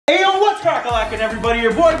rocking, everybody?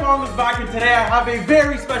 Your boy Bongo's back, and today I have a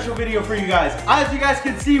very special video for you guys. As you guys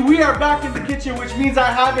can see, we are back in the kitchen, which means I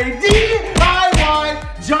have a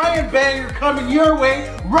DIY giant banger coming your way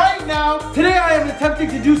right now. Today I am attempting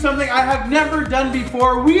to do something I have never done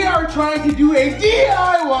before. We are trying to do a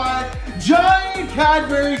DIY giant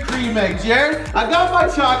Cadbury Creme egg. Jared, I got my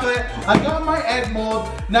chocolate, I got my egg mold.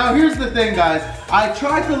 Now here's the thing, guys. I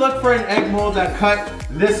tried to look for an egg mold that cut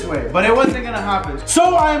this way, but it wasn't gonna happen.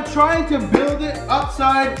 So I am trying to build it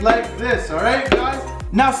upside like this, all right, guys?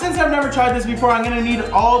 Now, since I've never tried this before, I'm gonna need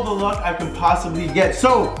all the luck I can possibly get.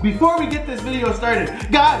 So, before we get this video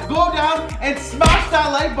started, guys, go down and smash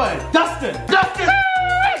that like button. Dustin! What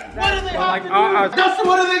do they have to do? Dustin,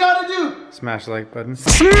 what do they gotta do? Smash the like button.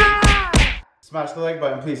 Smash the like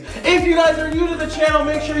button, please. If you guys are new to the channel,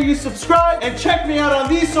 make sure you subscribe and check me out on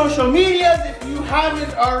these social medias if you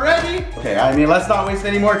haven't already. Okay, I mean, let's not waste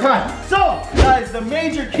any more time. So, guys, the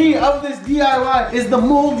major key of this DIY is the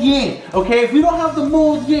mold yang. Okay, if we don't have the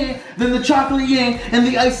mold yang, then the chocolate yang and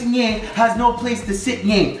the icing yang has no place to sit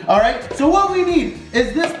yang. All right, so what we need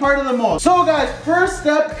is this part of the mold. So, guys, first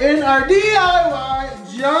step in our DIY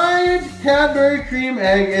giant Cadbury Creme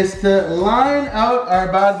egg is to line out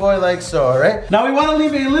our bad boy like so, all right? Now we want to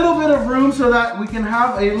leave a little bit of room so that we can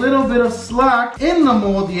have a little bit of slack in the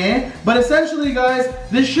mold yang, but essentially, guys,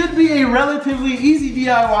 this should be a relatively easy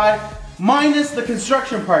DIY minus the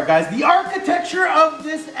construction part, guys. The architecture of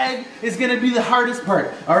this egg is gonna be the hardest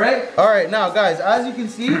part, all right? All right, now, guys, as you can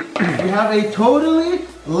see, we have a totally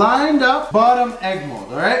lined up bottom egg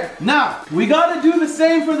mold, all right? Now, we gotta do the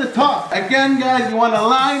same for the top. Again, guys, you wanna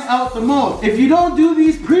line out the mold. If you don't do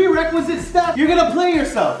these prerequisite steps, you're gonna play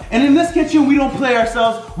yourself. And in this kitchen, we don't play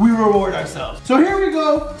ourselves, we reward ourselves. So here we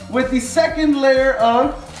go with the second layer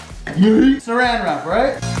of saran wrap, all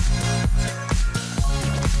right?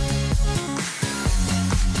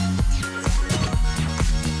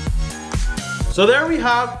 So there we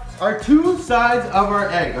have our two sides of our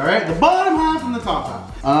egg, all right? The bottom half and the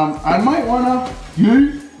top half. I might wanna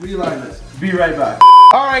reline this. Be right back.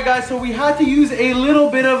 All right, guys, so we had to use a little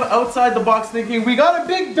bit of outside the box thinking. We got a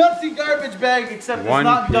big dirty garbage bag, except it's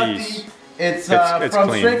not dirty. It's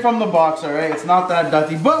straight from the box, all right? It's not that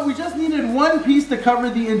dirty, but we just needed one piece to cover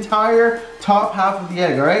the entire top half of the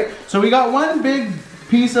egg, all right? So we got one big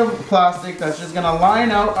piece of plastic that's just gonna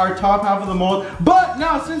line out our top half of the mold. But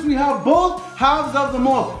now, since we have both halves of the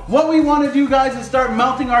mold, what we want to do, guys, is start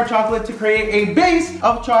melting our chocolate to create a base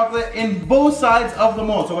of chocolate in both sides of the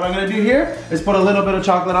mold. So what I'm gonna do here is put a little bit of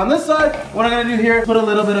chocolate on this side. What I'm gonna do here is put a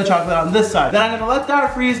little bit of chocolate on this side. Then I'm gonna let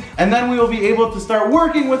that freeze, and then we will be able to start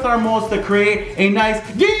working with our molds to create a nice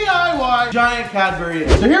DIY giant Cadbury.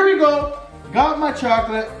 So here we go. Got my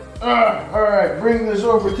chocolate. All right, bring this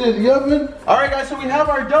over to the oven. All right, guys, so we have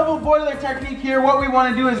our double boiler technique here. What we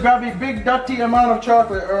want to do is grab a big dirty amount of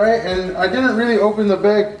chocolate, all right? And I didn't really open the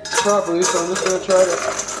bag properly, so I'm just gonna try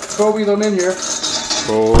to Kobe them in here.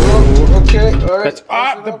 Oh, okay, all right.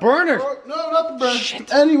 That's the burner. Oh, no, not the burner.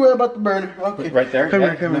 Shit. Anywhere but the burner. Okay. Right there? Come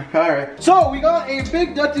here. All right. So we got a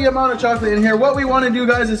big dirty amount of chocolate in here. What we want to do,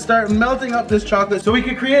 guys, is start melting up this chocolate so we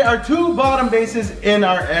can create our two bottom bases in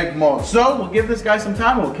our egg mold. So we'll give this guy some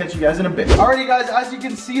time. We'll catch you guys in a bit. Alrighty, guys, as you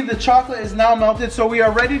can see, the chocolate is now melted, so we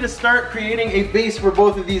are ready to start creating a base for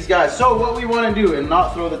both of these guys. So what we want to do, and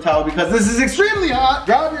not throw the towel because this is extremely hot,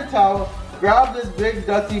 grab your towel, grab this big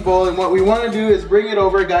dirty bowl, and what we want to do is bring it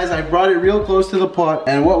over, guys. I brought it real close to the pot,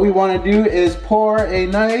 and what we want to do is pour a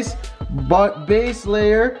nice base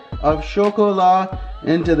layer of chocolat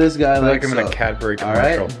into this guy like I'm so. in a Cadbury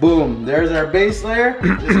commercial. All right, boom. There's our base layer.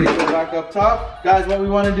 Just gonna go back up top. Guys, what we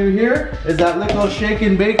want to do here is that little shake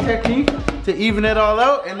and bake technique to even it all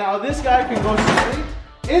out. And now this guy can go straight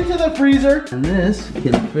into the freezer, and this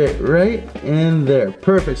can fit right in there.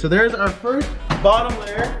 Perfect. So there's our first bottom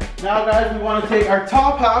layer. Now, guys, we want to take our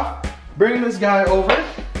top half, bring this guy over,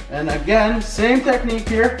 and again, same technique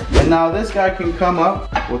here. And now this guy can come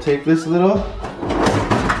up. We'll take this little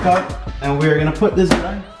cup, and we're gonna put this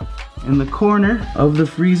guy in the corner of the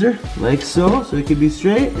freezer, like so it can be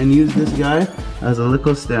straight, and use this guy as a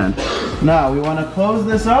little stand. Now, we wanna close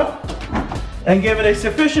this up and give it a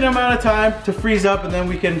sufficient amount of time to freeze up, and then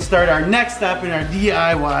we can start our next step in our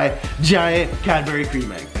DIY giant Cadbury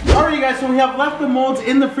Creme egg. Alright, guys, so we have left the molds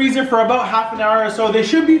in the freezer for about half an hour or so. They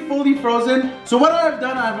should be fully frozen. So what I've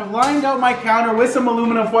done, I've lined out my counter with some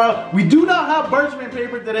aluminum foil. We do not have parchment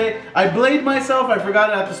paper today. I blamed myself, I forgot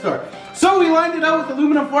it at the store. So we lined it out with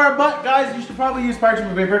aluminum foil, but guys, you should probably use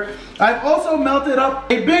parchment paper. I've also melted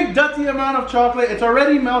up a big dirty amount of chocolate. It's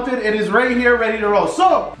already melted. It is right here, ready to roll.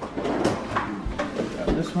 So, grab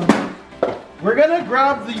this one. we're gonna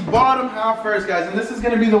grab the bottom half first, guys, and this is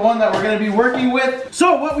gonna be the one that we're gonna be working with.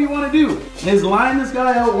 So what we wanna do is line this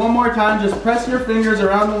guy out one more time. Just press your fingers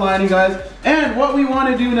around the lining, guys. And what we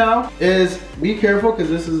wanna do now is, be careful because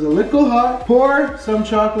this is a little hot, pour some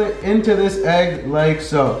chocolate into this egg like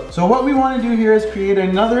so. So what we wanna do here is create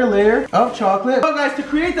another layer of chocolate. So guys, to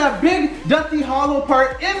create that big, dusty, hollow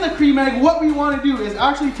part in the cream egg, what we wanna do is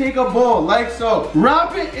actually take a bowl like so.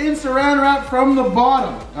 Wrap it in saran wrap from the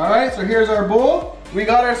bottom. All right, so here's our bowl. We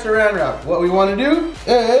got our saran wrap. What we wanna do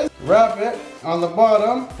is wrap it on the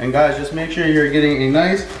bottom. And guys, just make sure you're getting a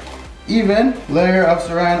nice, even layer of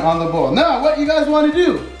saran on the bowl. Now, what you guys wanna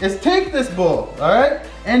do is take this bowl, all right,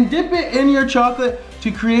 and dip it in your chocolate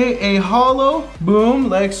to create a hollow, boom,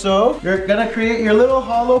 like so. You're gonna create your little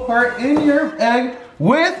hollow part in your egg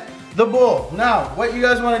with the bowl. Now, what you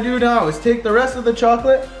guys wanna do now is take the rest of the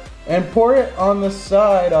chocolate and pour it on the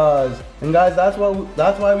side. And guys, that's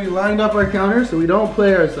why we lined up our counter, so we don't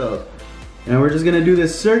play ourselves. And we're just gonna do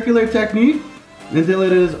this circular technique until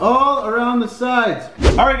it is all around the sides.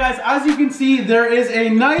 All right, guys, as you can see, there is a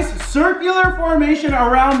nice circular formation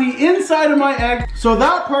around the inside of my egg. So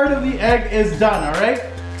that part of the egg is done, all right?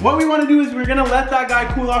 What we wanna do is we're gonna let that guy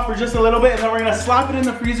cool off for just a little bit, and then we're gonna slap it in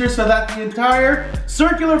the freezer so that the entire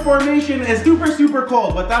circular formation is super, super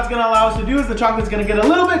cold. What that's gonna allow us to do is the chocolate's gonna get a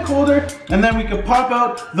little bit colder, and then we can pop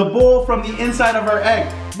out the bowl from the inside of our egg.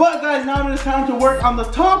 But guys, now it is time to work on the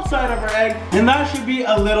top side of our egg, and that should be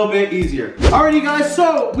a little bit easier. Alrighty guys,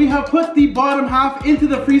 so we have put the bottom half into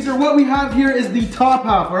the freezer. What we have here is the top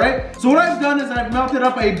half, alright? So what I've done is I've melted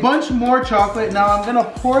up a bunch more chocolate. Now I'm gonna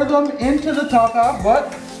pour them into the top half,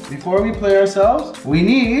 but before we play ourselves, we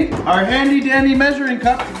need our handy dandy measuring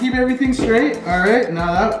cup to keep everything straight. Alright,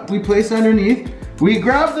 now that we place underneath, we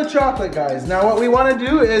grab the chocolate, guys. Now what we wanna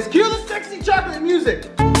do is cue the sexy chocolate music.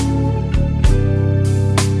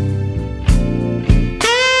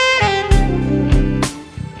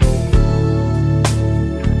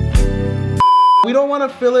 We don't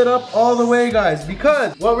want to fill it up all the way, guys,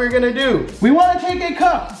 because what we're gonna do, we want to take a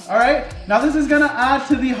cup, all right? Now this is gonna add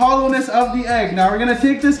to the hollowness of the egg. Now we're gonna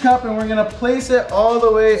take this cup and we're gonna place it all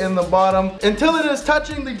the way in the bottom until it is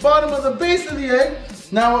touching the bottom of the base of the egg.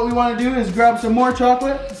 Now what we want to do is grab some more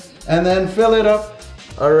chocolate and then fill it up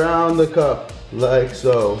around the cup, like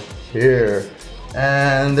so, here.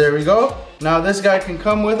 And there we go. Now this guy can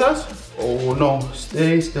come with us. Oh no,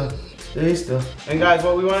 stay still. Stay still. And guys,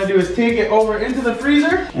 what we want to do is take it over into the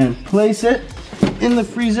freezer and place it in the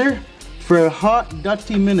freezer for a hot,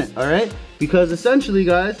 dusty minute, all right? Because essentially,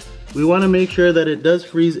 guys, we want to make sure that it does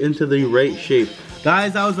freeze into the right shape.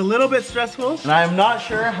 Guys, that was a little bit stressful, and I am not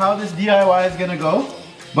sure how this DIY is gonna go,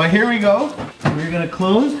 but here we go. We're gonna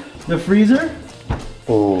close the freezer.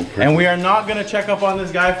 Oh, and we are not gonna check up on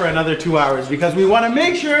this guy for another 2 hours because we want to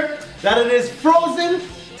make sure that it is frozen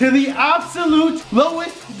to the absolute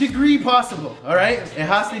lowest degree possible, all right? It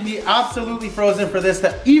has to be absolutely frozen for this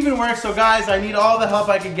to even work. So guys, I need all the help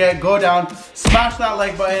I can get. Go down, smash that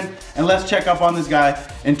like button, and let's check up on this guy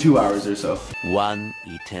in 2 hours or so. 1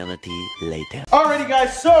 eternity later. Alrighty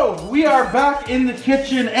guys, so we are back in the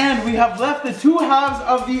kitchen and we have left the 2 halves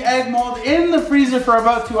of the egg mold in the freezer for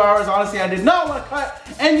about 2 hours. Honestly, I did not want to cut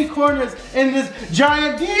any corners in this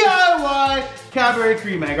giant DIY Cadbury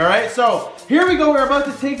Creme egg, all right? So here we go, we're about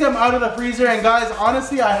to take them out of the freezer, and guys,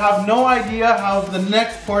 honestly, I have no idea how the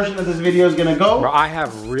next portion of this video is gonna go. Bro,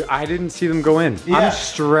 I didn't see them go in. Yeah, I'm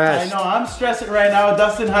stressed. I know, I'm stressing right now.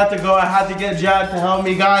 Dustin had to go, I had to get Jad to help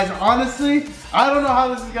me. Guys, honestly, I don't know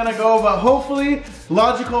how this is gonna go, but hopefully,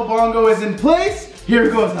 logical bongo is in place. Here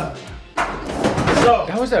goes nothing. So,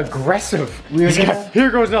 that was aggressive. Here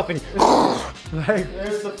goes nothing. Like,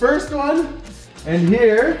 there's the first one. And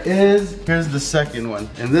here's the second one.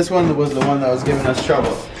 And this one was the one that was giving us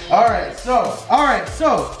trouble. All right,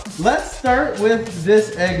 so let's start with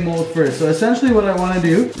this egg mold first. So essentially what I want to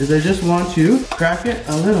do is I just want to crack it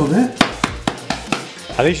a little bit.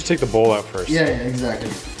 I think you should take the bowl out first. Yeah, exactly.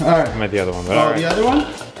 All right. I meant the other one, but all right. The other one?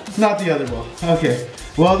 Not the other bowl. Okay.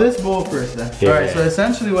 Well, this bowl first then. Yeah. All right, so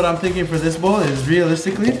essentially what I'm thinking for this bowl is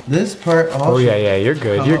realistically, this part all you're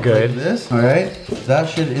good, you're good. Like this, all right? That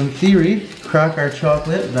should, in theory, crack our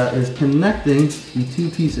chocolate that is connecting the 2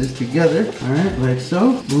 pieces together. All right, like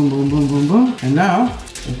so. Boom, boom, boom, boom, boom. And now,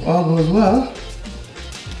 if all goes well.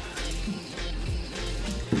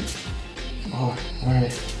 Oh, all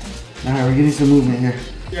right. All right, we're getting some movement here.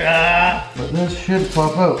 Yeah. But this should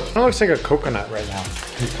pop out. It looks like a coconut right now.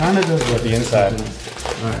 It kind of does. With the inside.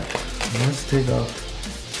 Alright, let's take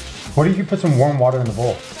off. What if you put some warm water in the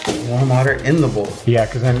bowl? Warm water in the bowl? Yeah,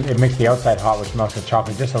 because then it makes the outside hot, which melts the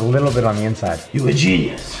chocolate just a little bit on the inside. You a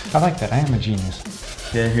genius. I like that, I am a genius.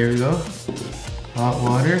 Okay, here we go. Hot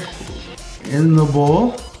water in the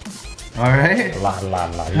bowl. All right. A lot. You All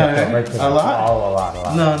have to right. right to A lot? Oh, a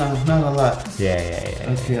lot. No, not a lot.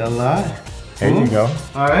 Yeah. Okay, a lot. There you go.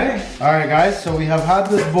 All right, guys. So we have had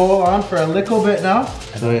this bowl on for a little bit now.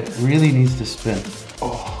 So it really needs to spin.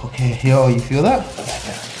 Oh, okay. Yo, you feel that?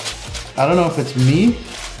 I don't know if it's me.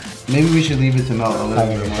 Maybe we should leave it to melt a little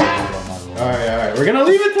bit more. All right. We're gonna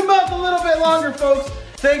leave it to melt a little bit longer, folks.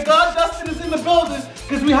 Thank God Dustin is in the building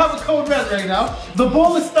because we have a code red right now. The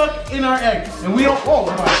bowl is stuck in our egg, and we don't.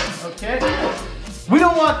 Oh, okay. We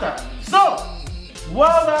don't want that. So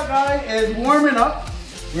while that guy is warming up,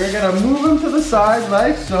 we're gonna move him to the side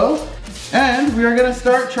like so, and we're gonna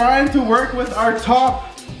start trying to work with our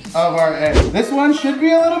top of our egg. This one should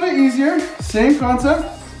be a little bit easier. Same concept.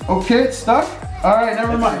 Okay, it's stuck. All right,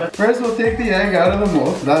 never mind. First, we'll take the egg out of the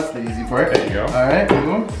mold. That's the easy part. There you go. All right,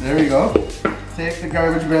 boom. There we go. Take the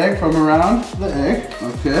garbage bag from around the egg.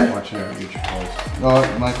 Okay. Watch out, get your clothes.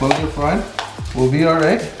 Oh, my clothes are fine. We'll be all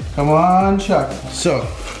right. Come on, Chuck. So,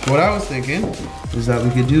 what I was thinking is that we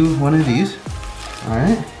could do one of these. All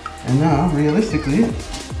right. And now, realistically,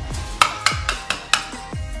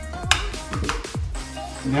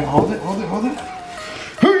 yeah, hold it.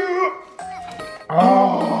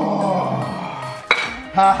 Oh!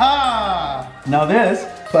 Haha! Now this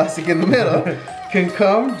plastic in the middle can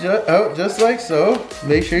come out just like so.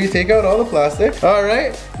 Make sure you take out all the plastic. All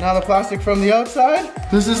right, now the plastic from the outside.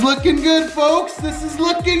 This is looking good, folks. This is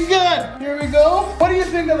looking good. Here we go. What do you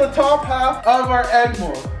think of the top half of our egg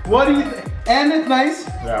mold? What do you think? And it's nice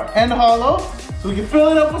and hollow. So we can fill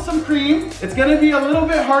it up with some cream. It's gonna be a little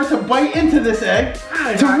bit hard to bite into this egg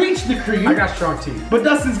to reach the cream. I got strong teeth. But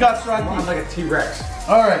Dustin's got strong teeth. I'm like a T-Rex.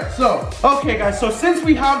 All right, so, okay guys, so since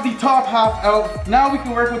we have the top half out, now we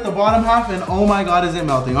can work with the bottom half, and oh my God, is it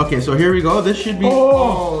melting. Okay, so here we go. This should be,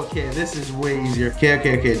 okay, this is way easier.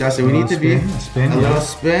 Okay, Dustin, we need to be, a little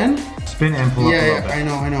spin. Spin and pull up a little bit.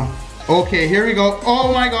 I know. Okay, here we go.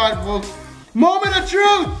 Oh my God, folks. Moment of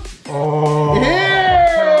truth. Oh.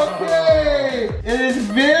 Here, okay. It is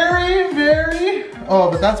very, oh,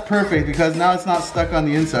 but that's perfect because now it's not stuck on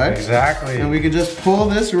the inside. Exactly. And we can just pull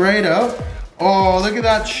this right out. Oh, look at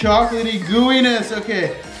that chocolatey gooiness.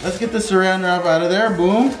 Okay, let's get the saran wrap out of there.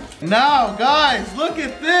 Boom. Now, guys, look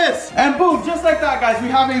at this. And boom, just like that, guys. We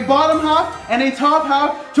have a bottom half and a top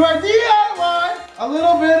half to our DIY. A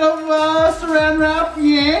little bit of saran wrap,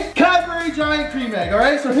 yeah. Cadbury giant cream egg, all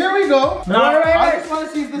right? So here we go. No, I just want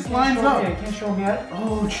to see if this lines up. Can't show them yet.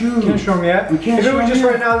 Oh, true. Can't show them yet. We can't if show it was just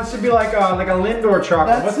them right now, this would be like a Lindor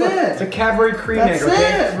chocolate. That's it. It's a Cadbury Creme egg, okay?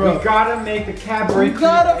 That's it, bro. We gotta make the Cadbury Creme We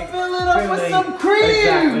gotta egg fill it up with some cream.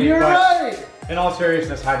 Exactly, You're right. In all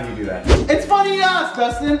seriousness, how do you do that? It's funny you ask,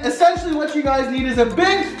 Dustin. Essentially what you guys need is a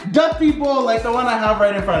big dutty bowl like the one I have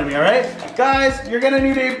right in front of me, all right? Guys, you're gonna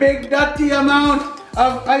need a big dutty amount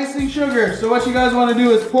of icing sugar. So what you guys wanna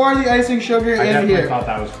do is pour the icing sugar in I here. thought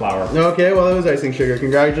that was flour. Okay, well it was icing sugar.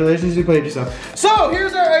 Congratulations, you played yourself. So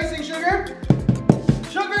here's our icing sugar.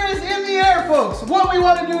 Sugar is in the air, folks. What we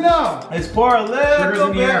wanna do now is pour a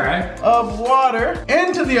little bit of water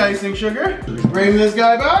into the icing sugar. Bring this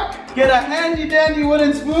guy back. Get a handy dandy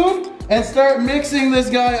wooden spoon and start mixing this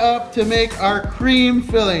guy up to make our cream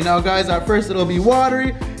filling. Now guys, at first it'll be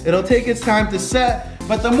watery. It'll take its time to set.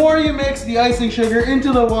 But the more you mix the icing sugar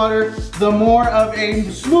into the water, the more of a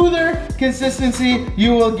smoother consistency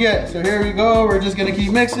you will get. So here we go, we're just gonna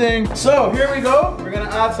keep mixing. So here we go, we're gonna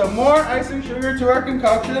add some more icing sugar to our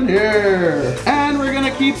concoction here. And we're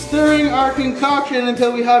gonna keep stirring our concoction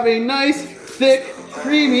until we have a nice, thick,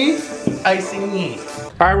 creamy icing.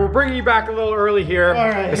 All right, we're bringing you back a little early here. All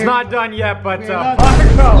right, it's not done yet, but still guys,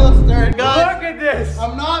 look at this.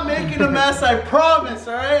 I'm not making a mess, I promise,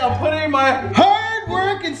 all right? I'm putting my hard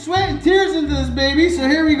work and sweat and tears into this baby, so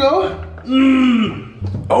here we go.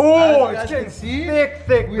 Oh, it's getting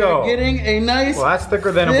thick We though. are getting a nice, Well, that's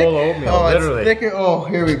thicker than a bowl of oatmeal, literally. It's thicker. Oh,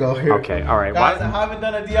 here we go. Okay, all right. Guys, I haven't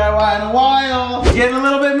done a DIY in a while. It's getting a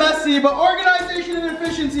little bit messy, but organization and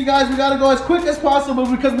efficiency, guys, we gotta go as quick as possible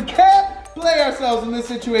because we can't play ourselves in this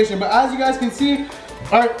situation. But as you guys can see,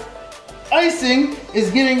 our icing is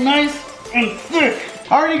getting nice and thick.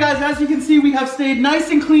 Alrighty guys, as you can see, we have stayed nice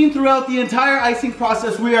and clean throughout the entire icing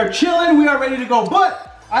process. We are chilling, we are ready to go. But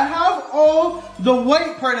I have all the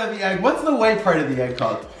white part of the egg. What's the white part of the egg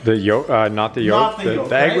called? The yolk, not the yolk. Not the yolk,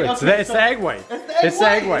 the egg right? white. Okay, It's the egg white. It's the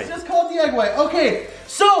egg white. It's just called the egg white. Okay,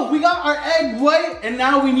 so we got our egg white and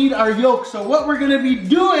now we need our yolk. So what we're gonna be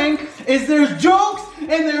doing is there's jokes and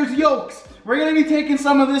there's yolks. We're gonna be taking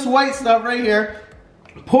some of this white stuff right here,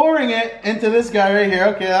 pouring it into this guy right here.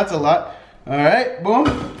 Okay, that's a lot. All right, boom.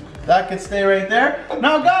 That could stay right there.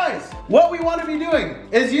 Now guys, what we want to be doing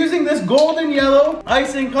is using this golden yellow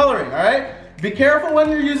icing coloring, all right? Be careful when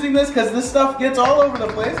you're using this because this stuff gets all over the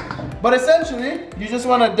place. But essentially, you just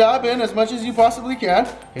want to dab in as much as you possibly can.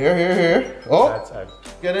 Here, here, here. Oh, that's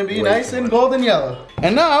gonna be nice and golden yellow.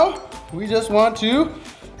 And now, we just want to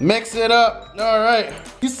mix it up. All right.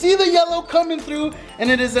 You see the yellow coming through, and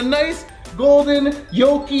it is a nice golden,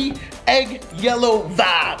 yolky, egg yellow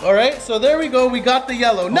vibe, all right? So there we go, we got the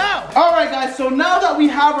yellow. Now, all right guys, so now that we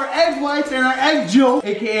have our egg whites and our egg yolk,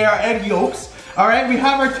 AKA our egg yolks, all right, we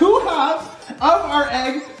have our 2 halves of our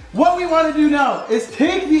egg. What we want to do now is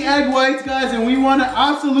take the egg whites, guys, and we want to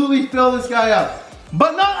absolutely fill this guy up.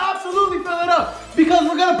 But not absolutely fill it up, because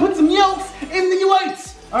we're gonna put some yolks in the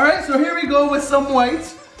whites. All right, so here we go with some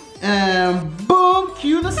whites. And boom,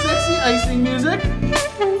 cue the sexy icing music.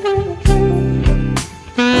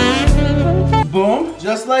 Boom,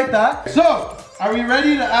 just like that. So, are we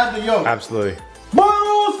ready to add the yolk? Absolutely.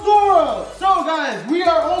 So guys, we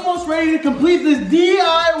are almost ready to complete this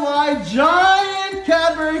DIY giant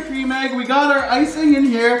Cadbury Creme egg. We got our icing in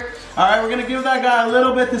here. All right, we're gonna give that guy a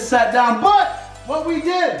little bit to set down. But what we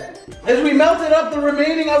did is we melted up the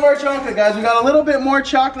remaining of our chocolate, guys. We got a little bit more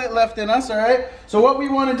chocolate left in us, all right? So what we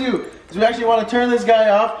wanna do is we actually wanna turn this guy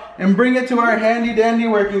off and bring it to our handy dandy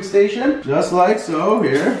working station, just like so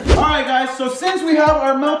here. All right, guys, so since we have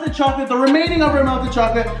our melted chocolate, the remaining of our melted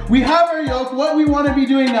chocolate, we have our yolk. What we wanna be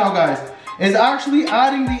doing now, guys, is actually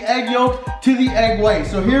adding the egg yolk to the egg white.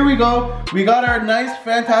 So here we go. We got our nice,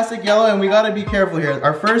 fantastic yellow, and we gotta be careful here.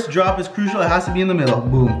 Our first drop is crucial. It has to be in the middle.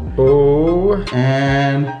 Boom. Oh.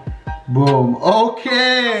 And boom.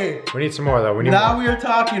 Okay. We need some more though. We need now more. we are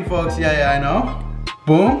talking, folks. Yeah, I know.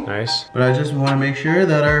 Boom. Nice. But I just wanna make sure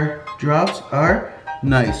that our drops are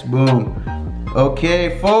nice. Boom.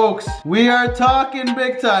 Okay, folks, we are talking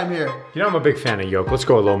big time here. You know I'm a big fan of yolk. Let's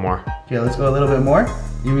go a little more. Okay, let's go a little bit more.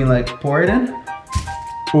 You mean like pour it in?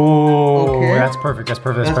 Oh, okay. That's perfect. That's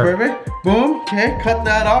perfect. That's perfect. Boom. Okay, cut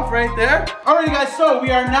that off right there. Alrighty, guys, so we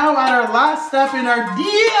are now at our last step in our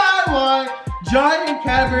DIY giant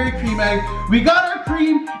Cadbury Creme egg. We got our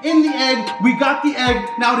cream in the egg. We got the egg.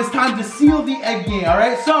 Now it is time to seal the egg game, all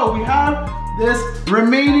right? So we have this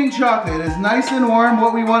remaining chocolate. It is nice and warm.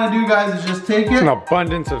 What we want to do, guys, is just take it. There's an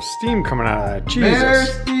abundance of steam coming out of that. Jesus. There's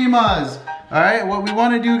steamas. All right, what we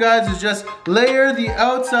want to do, guys, is just layer the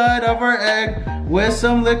outside of our egg with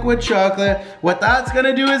some liquid chocolate. What that's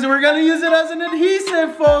gonna do is we're gonna use it as an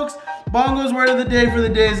adhesive, folks. Bongo's word of the day for the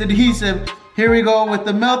day is adhesive. Here we go with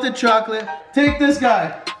the melted chocolate. Take this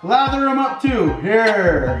guy, lather him up too.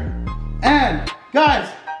 Here. And, guys,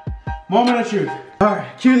 moment of truth. All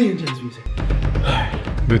right, cue the intense music.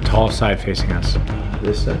 The tall side facing us.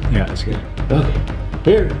 This side? Yeah, that's good. Okay,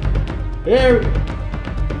 here.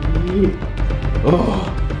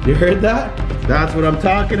 Oh, you heard that? That's what I'm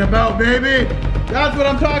talking about, baby. That's what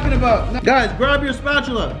I'm talking about. Now, guys, grab your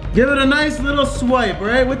spatula. Give it a nice little swipe, all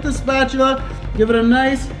right? With the spatula, give it a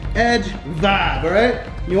nice edge vibe, all right?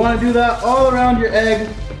 You want to do that all around your egg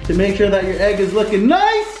to make sure that your egg is looking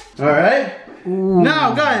nice, all right? Ooh.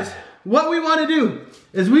 Now, guys, what we want to do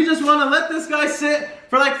is we just want to let this guy sit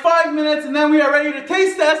for like 5 minutes, and then we are ready to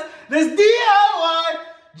taste test this DIY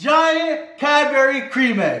giant Cadbury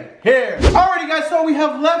Creme egg. Here. Alrighty, guys, so we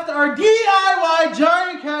have left our DIY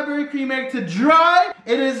giant Cadbury Creme egg to dry.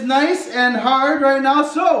 It is nice and hard right now,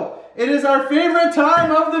 so it is our favorite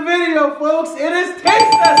time of the video, folks. It is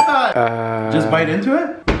taste test time. Just bite into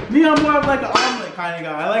it? Me, I'm more of like an omelet kind of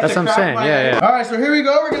guy. I like to crack my egg. Yeah. Alright, so here we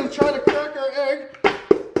go. We're gonna try to crack our egg.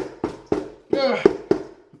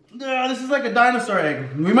 Yeah, this is like a dinosaur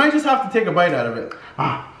egg. We might just have to take a bite out of it.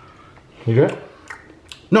 You good?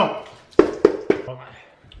 No.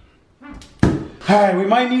 Alright, we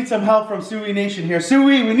might need some help from Suey Nation here.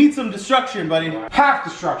 Suey, we need some destruction, buddy. Half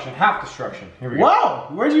destruction, half destruction. Here we go. Wow,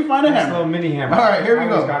 where'd you find a hammer? This little mini hammer. Alright, here we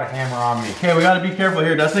go. I always got a hammer on me. Okay, we gotta be careful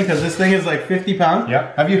here, Dustin, because this thing is like 50 pounds.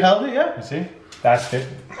 Yep. Have you held it yet? You see? That's it.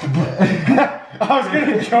 I was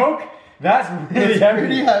gonna joke. That's really heavy.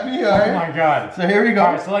 Pretty heavy, alright. Oh my god. So here we go.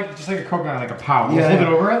 Alright, so like just like a coconut, like a pow. We'll Yeah. hold it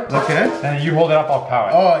over it. Okay. And then you hold it up, I'll pow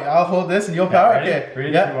it. Oh, I'll hold this and you'll power? Ready? Okay.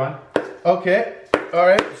 3, 2, 1. Okay.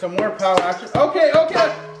 Alright, some more power action. Okay.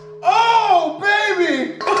 Oh,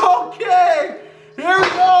 baby! Okay! Here we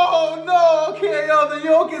go! No, okay, yo, the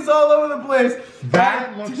yolk is all over the place.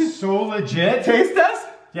 That looks so legit. Taste test?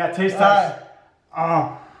 Yeah, taste test.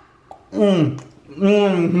 Wow!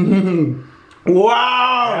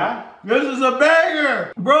 Yeah? This is a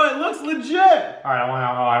banger! Bro, it looks legit! Alright,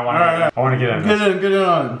 I want to get in. Get it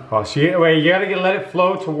on. Well, see, wait, you gotta let it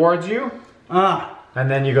flow towards you. And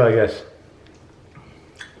then you go like this.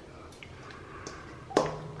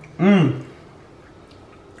 Mmm.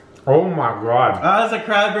 Oh my god. That's a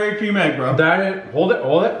Cadbury Creme egg, bro. That is, hold it.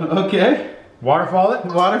 Okay. Waterfall it.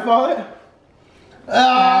 Waterfall it.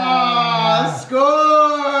 Ah,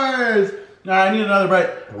 scores! Alright, I need another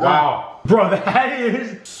bite. Wow. Bro, that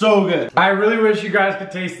is So good. I really wish you guys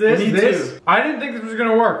could taste this. Me too. I didn't think this was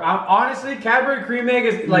gonna work. Honestly, Cadbury Creme egg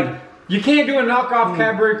is like, you can't do a knockoff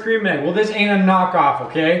Cadbury Creme egg. Well, this ain't a knockoff,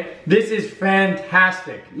 okay? This is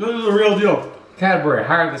fantastic. This is the real deal. Cadbury,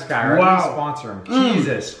 hire this guy, right? Wow. Sponsor him.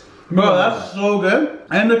 Jesus. Bro, that's so good.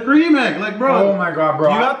 And the cream egg, like, bro. Oh my god,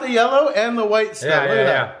 bro. You got the yellow and the white stuff. Yeah, Look at yeah.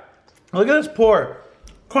 that. Look at this pour.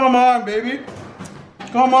 Come on, baby.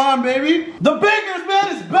 Come on, baby. The Baker's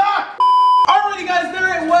Man is back. Alrighty, guys,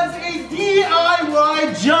 there it was, a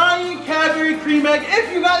DIY giant Cadbury Creme egg.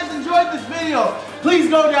 If you guys enjoyed this video, please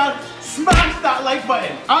go down, smash that like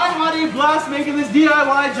button. I had a blast making this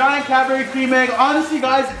DIY giant Cadbury Creme egg. Honestly,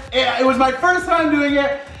 guys, it was my first time doing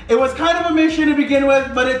it. It was kind of a mission to begin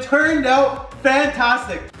with, but it turned out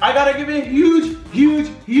fantastic. I gotta give a huge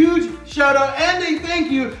shout out and a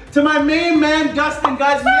thank you to my main man, Dustin,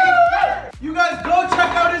 guys. You guys go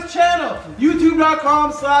check out his channel,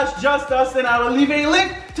 youtube.com/justdustin. I will leave a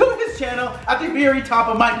link to his channel at the very top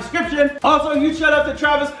of my description. Also, huge shout out to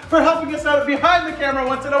Travis for helping us out behind the camera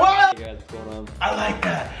once in a while. Hey guys, what's going on? I like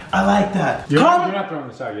that. I like that. You're not throwing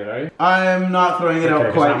this out yet, are you? I'm not throwing it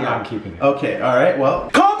out quite yet. I'm keeping it. Okay, alright, well.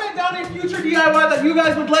 Comment down a future DIY that you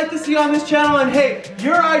guys would like to see on this channel, and hey,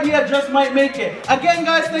 your idea just might make it. Again,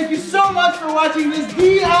 guys, thank you so much for watching this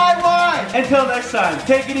DIY. Until next time,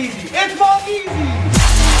 take it easy. It's bongizzlez.